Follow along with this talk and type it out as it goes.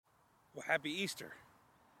Well, happy Easter.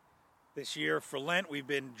 This year for Lent, we've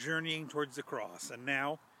been journeying towards the cross, and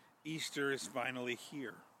now Easter is finally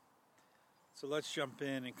here. So let's jump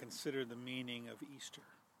in and consider the meaning of Easter.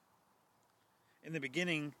 In the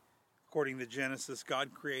beginning, according to Genesis,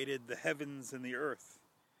 God created the heavens and the earth.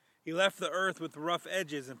 He left the earth with rough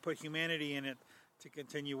edges and put humanity in it to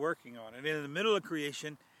continue working on it. And in the middle of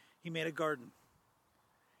creation, he made a garden.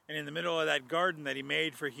 And in the middle of that garden that he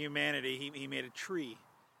made for humanity, he made a tree,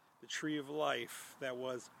 the tree of life that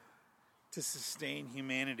was to sustain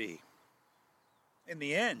humanity. In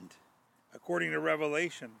the end, according to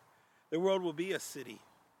Revelation, the world will be a city.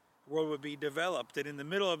 The world will be developed, and in the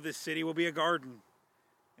middle of this city will be a garden.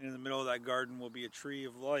 And in the middle of that garden will be a tree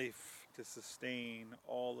of life to sustain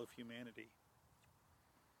all of humanity.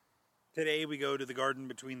 Today we go to the garden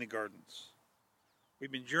between the gardens.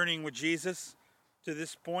 We've been journeying with Jesus to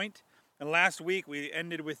this point, and last week we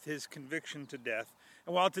ended with his conviction to death.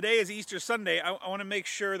 And while today is Easter Sunday, I want to make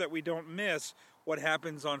sure that we don't miss what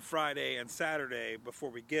happens on Friday and Saturday before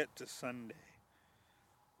we get to Sunday.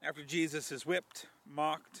 After Jesus is whipped,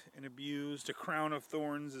 mocked, and abused, a crown of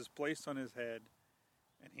thorns is placed on his head,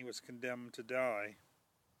 and he was condemned to die.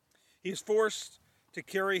 He is forced to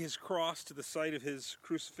carry his cross to the site of his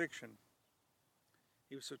crucifixion.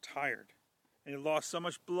 He was so tired, and he lost so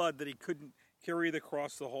much blood that he couldn't carry the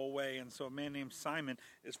cross the whole way, and so a man named Simon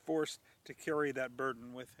is forced to carry that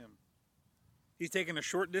burden with him. He's taken a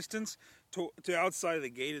short distance to outside of the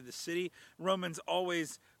gate of the city. Romans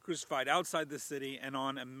always crucified outside the city and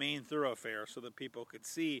on a main thoroughfare so that people could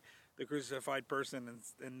see the crucified person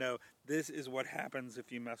and know this is what happens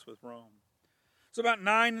if you mess with Rome. So about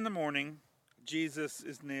 9 a.m, Jesus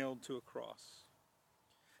is nailed to a cross.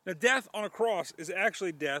 Now, death on a cross is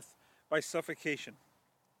actually death by suffocation.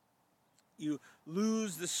 You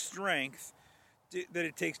lose the strength that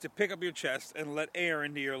it takes to pick up your chest and let air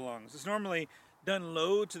into your lungs. It's normally done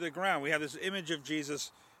low to the ground. We have this image of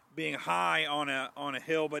Jesus being high on a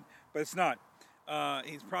hill, but it's not.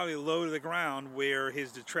 He's probably low to the ground where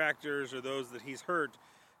his detractors or those that he's hurt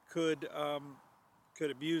could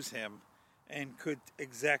abuse him and could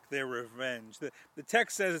exact their revenge. The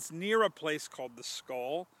text says it's near a place called the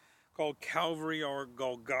Skull, called Calvary or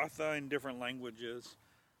Golgotha in different languages.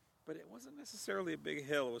 But it wasn't necessarily a big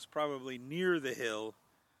hill. It was probably near the hill,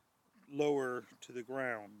 lower to the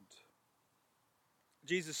ground.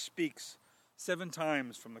 Jesus speaks 7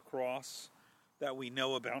 times from the cross that we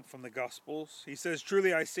know about from the Gospels. He says,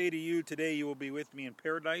 "Truly I say to you, today you will be with me in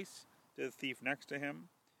paradise," to the thief next to him.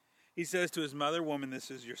 He says to his mother, "Woman,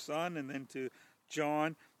 this is your son." And then to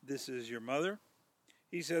John, "This is your mother."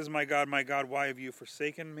 He says, my God, why have you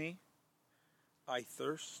forsaken me? I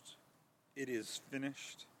thirst. It is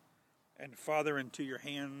finished. And Father, into your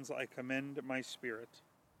hands I commend my spirit.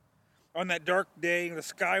 On that dark day, the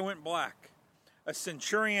sky went black. A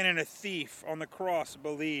centurion and a thief on the cross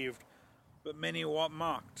believed, but many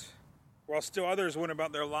mocked, while still others went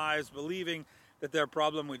about their lives believing that their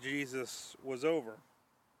problem with Jesus was over.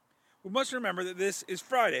 We must remember that this is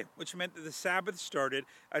Friday, which meant that the Sabbath started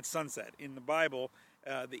at sunset. In the Bible,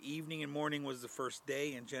 the evening and morning was the first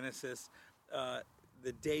day. In Genesis,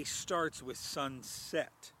 the day starts with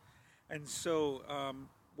sunset. And so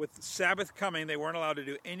with Sabbath coming, they weren't allowed to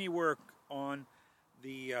do any work on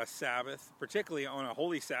the Sabbath, particularly on a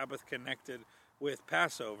holy Sabbath connected with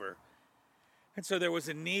Passover. And so there was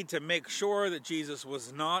a need to make sure that Jesus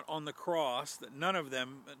was not on the cross, that none of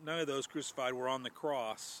those crucified were on the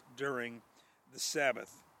cross during the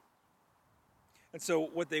Sabbath. And so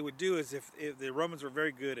what they would do is if the Romans were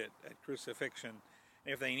very good at crucifixion,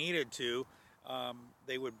 and if they needed to,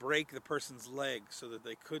 they would break the person's legs so that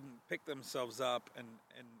they couldn't pick themselves up, and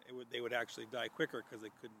they would actually die quicker because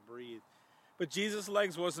they couldn't breathe. But Jesus'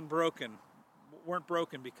 legs weren't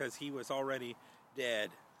broken because he was already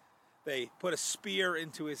dead. They put a spear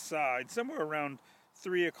into his side somewhere around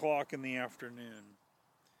 3 o'clock in the afternoon.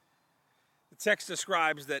 The text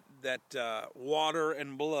describes that water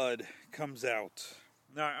and blood comes out.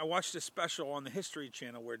 Now, I watched a special on the History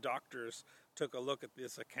Channel where doctors took a look at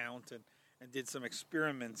this account and did some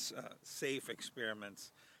experiments, safe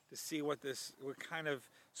experiments, to see what kind of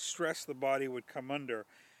stress the body would come under.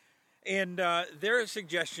 And their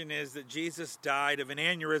suggestion is that Jesus died of an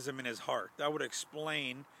aneurysm in his heart. That would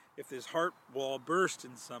explain if his heart wall burst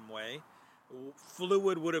in some way.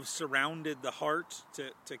 Fluid would have surrounded the heart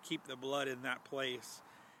to keep the blood in that place.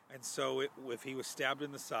 And so if he was stabbed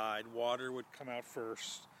in the side, water would come out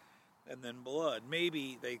first and then blood.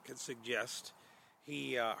 Maybe they could suggest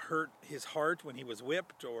he hurt his heart when he was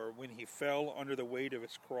whipped or when he fell under the weight of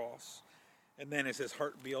his cross. And then as his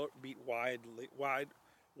heart beat wildly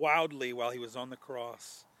while he was on the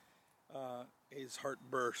cross, his heart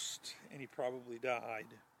burst, and he probably died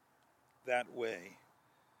that way.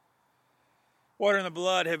 Water and the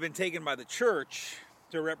blood have been taken by the church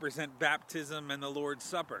to represent baptism and the Lord's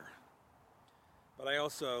Supper. But I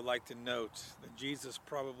also like to note that Jesus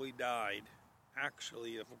probably died,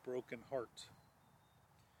 actually, of a broken heart.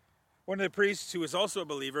 One of the priests, who was also a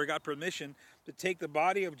believer, got permission to take the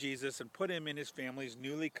body of Jesus and put him in his family's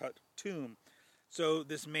newly cut tomb. So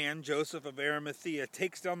this man, Joseph of Arimathea,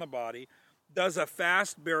 takes down the body, does a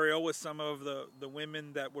fast burial with some of the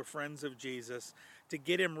women that were friends of Jesus to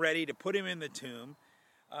get him ready to put him in the tomb.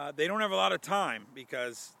 They don't have a lot of time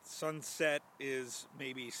because sunset is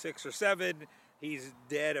maybe 6 or 7. He's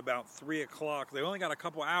dead about 3 o'clock. They only got a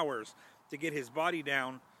couple hours to get his body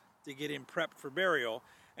down to get him prepped for burial.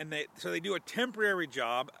 And so they do a temporary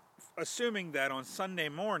job, assuming that on Sunday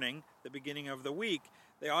morning, the beginning of the week,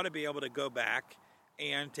 they ought to be able to go back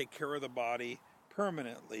and take care of the body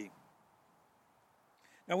permanently.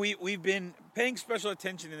 Now, we've been paying special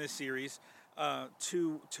attention in this series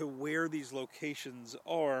to where these locations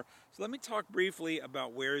are. So let me talk briefly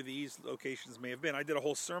about where these locations may have been. I did a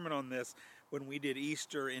whole sermon on this when we did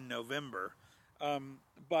Easter in November.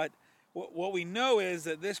 But what we know is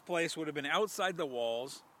that this place would have been outside the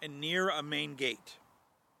walls and near a main gate.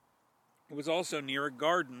 It was also near a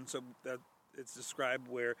garden, so that it's described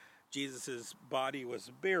where Jesus' body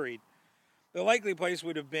was buried. The likely place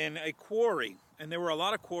would have been a quarry, and there were a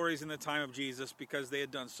lot of quarries in the time of Jesus because they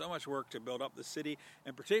had done so much work to build up the city,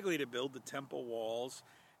 and particularly to build the temple walls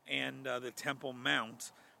and the Temple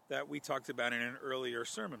Mount that we talked about in an earlier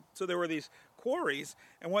sermon. So there were these quarries,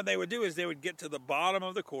 and what they would do is they would get to the bottom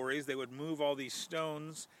of the quarries, they would move all these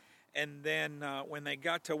stones, and then when they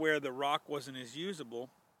got to where the rock wasn't as usable,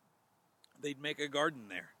 they'd make a garden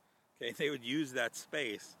there. Okay, they would use that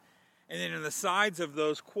space. And then in the sides of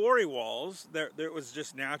those quarry walls, there it was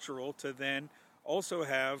just natural to then also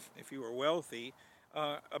have, if you were wealthy,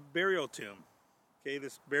 a burial tomb. Okay,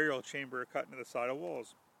 this burial chamber cut into the side of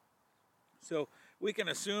walls. So we can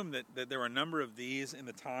assume that there were a number of these in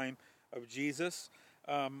the time of Jesus.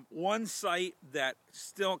 One site that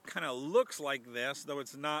still kind of looks like this, though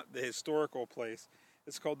it's not the historical place,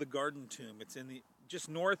 it's called the Garden Tomb. It's in just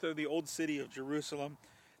north of the old city of Jerusalem.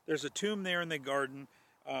 There's a tomb there in the garden,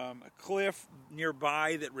 a cliff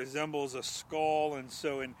nearby that resembles a skull. And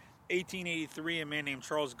so in 1883, a man named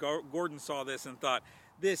Charles Gordon saw this and thought,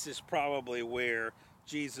 this is probably where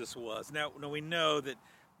Jesus was. Now we know that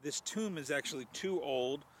this tomb is actually too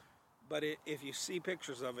old, but if you see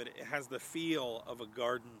pictures of it, it has the feel of a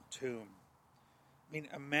garden tomb. I mean,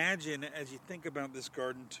 imagine, as you think about this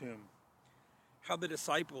garden tomb, how the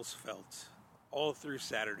disciples felt all through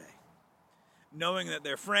Saturday, knowing that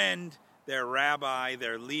their friend, their rabbi,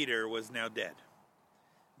 their leader was now dead,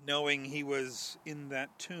 knowing he was in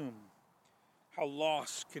that tomb. How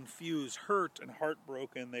lost, confused, hurt, and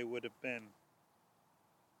heartbroken they would have been.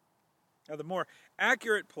 Now, the more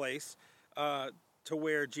accurate place to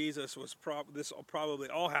where Jesus was, this will probably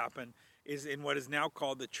all happen, is in what is now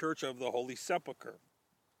called the Church of the Holy Sepulchre.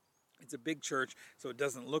 It's a big church, so it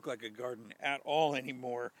doesn't look like a garden at all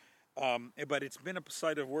anymore. But it's been a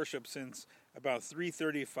site of worship since about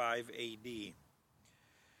 335 A.D.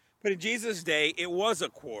 But in Jesus' day, it was a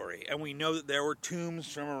quarry, and we know that there were tombs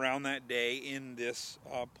from around that day in this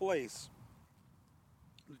place.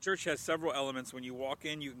 The church has several elements. When you walk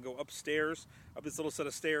in, you can go upstairs, up this little set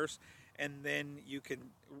of stairs, and then you can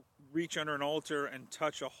reach under an altar and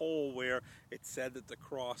touch a hole where it said that the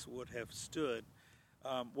cross would have stood.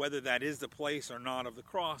 Whether that is the place or not of the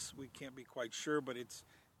cross, we can't be quite sure, but it's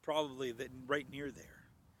probably right near there.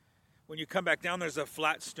 When you come back down, there's a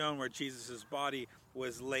flat stone where Jesus' body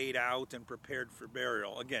was laid out and prepared for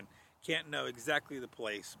burial. Again, can't know exactly the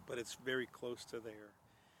place, but it's very close to there.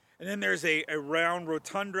 And then there's a round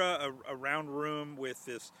rotunda, a round room with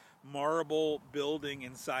this marble building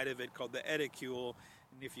inside of it called the Edicule.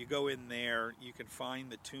 And if you go in there, you can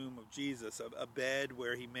find the tomb of Jesus, a bed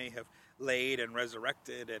where he may have laid and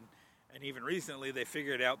resurrected. And even recently, they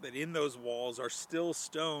figured out that in those walls are still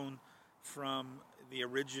stone from the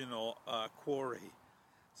original quarry.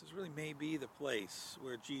 So this really may be the place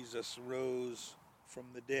where Jesus rose from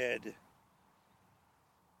the dead.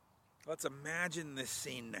 Let's imagine this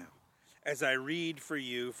scene now as I read for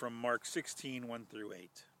you from Mark 16, 1 through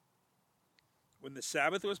 8. When the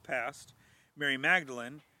Sabbath was past, Mary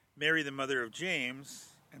Magdalene, Mary the mother of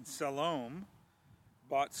James, and Salome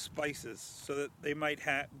bought spices so that they might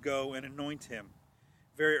go and anoint him.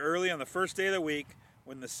 Very early on the first day of the week,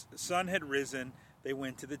 when the sun had risen, they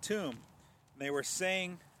went to the tomb. And they were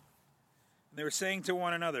saying to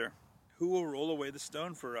one another, "Who will roll away the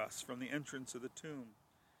stone for us from the entrance of the tomb?"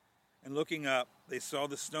 And looking up, they saw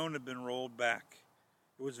the stone had been rolled back.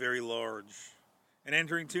 It was very large. And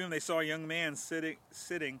entering the tomb, they saw a young man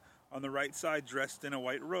sitting on the right side, dressed in a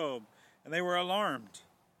white robe. And they were alarmed.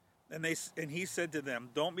 And he said to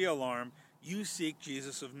them, "Don't be alarmed. You seek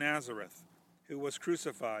Jesus of Nazareth, who was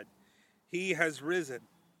crucified. He has risen.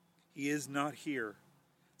 He is not here.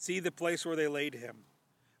 See the place where they laid him.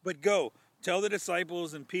 But go, tell the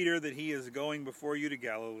disciples and Peter that he is going before you to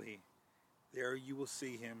Galilee. There you will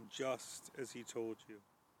see him, just as he told you."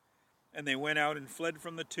 And they went out and fled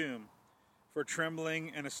from the tomb, for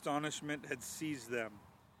trembling and astonishment had seized them.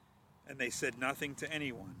 And they said nothing to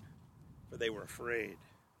anyone, for they were afraid.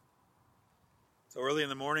 So early in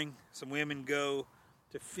the morning, some women go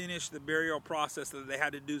to finish the burial process that they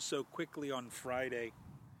had to do so quickly on Friday.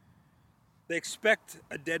 They expect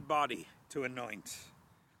a dead body to anoint,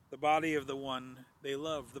 the body of the one they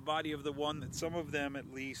love, the body of the one that some of them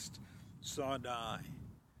at least saw die.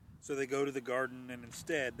 So they go to the garden, and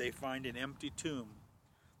instead they find an empty tomb.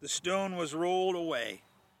 The stone was rolled away,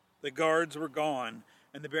 the guards were gone,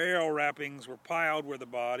 and the burial wrappings were piled where the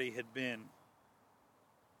body had been.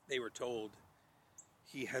 They were told,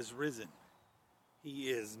 "He has risen.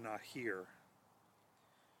 He is not here."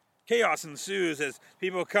 Chaos ensues as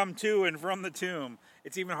people come to and from the tomb.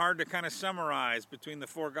 It's even hard to kind of summarize between the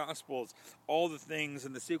four Gospels all the things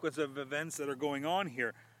and the sequence of events that are going on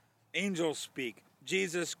here. Angels speak.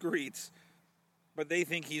 Jesus greets. But they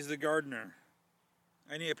think he's the gardener.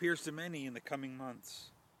 And he appears to many in the coming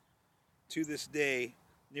months. To this day,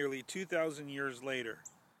 nearly 2,000 years later,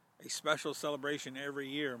 a special celebration every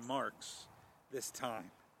year marks this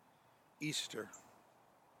time, Easter.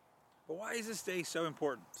 But why is this day so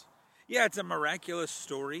important? Yeah, it's a miraculous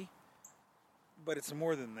story, but it's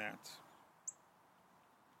more than that.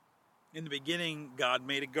 In the beginning, God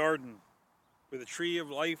made a garden with a tree of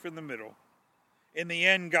life in the middle. In the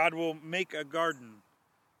end, God will make a garden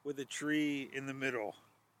with a tree in the middle.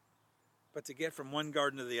 But to get from one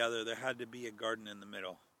garden to the other, there had to be a garden in the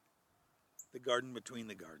middle. The garden between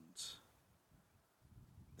the gardens.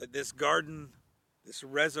 That this garden, this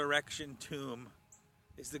resurrection tomb,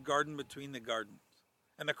 is the garden between the gardens.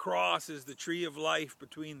 And the cross is the tree of life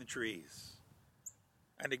between the trees.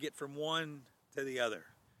 And to get from one to the other,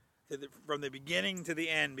 from the beginning to the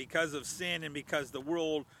end, because of sin and because the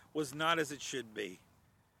world was not as it should be,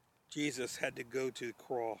 Jesus had to go to the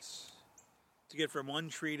cross. To get from one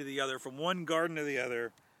tree to the other, from one garden to the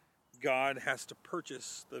other, God has to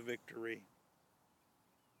purchase the victory.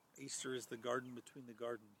 Easter is the garden between the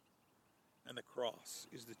garden, and the cross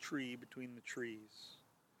is the tree between the trees,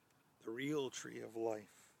 the real tree of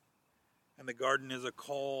life. And the garden is a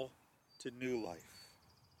call to new life.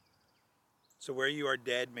 So where you are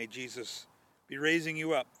dead, may Jesus be raising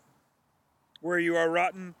you up. Where you are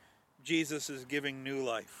rotten, Jesus is giving new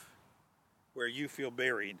life. Where you feel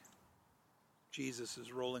buried, Jesus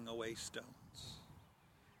is rolling away stones.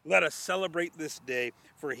 Let us celebrate this day,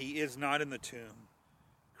 for he is not in the tomb.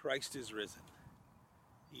 Christ is risen.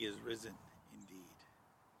 He is risen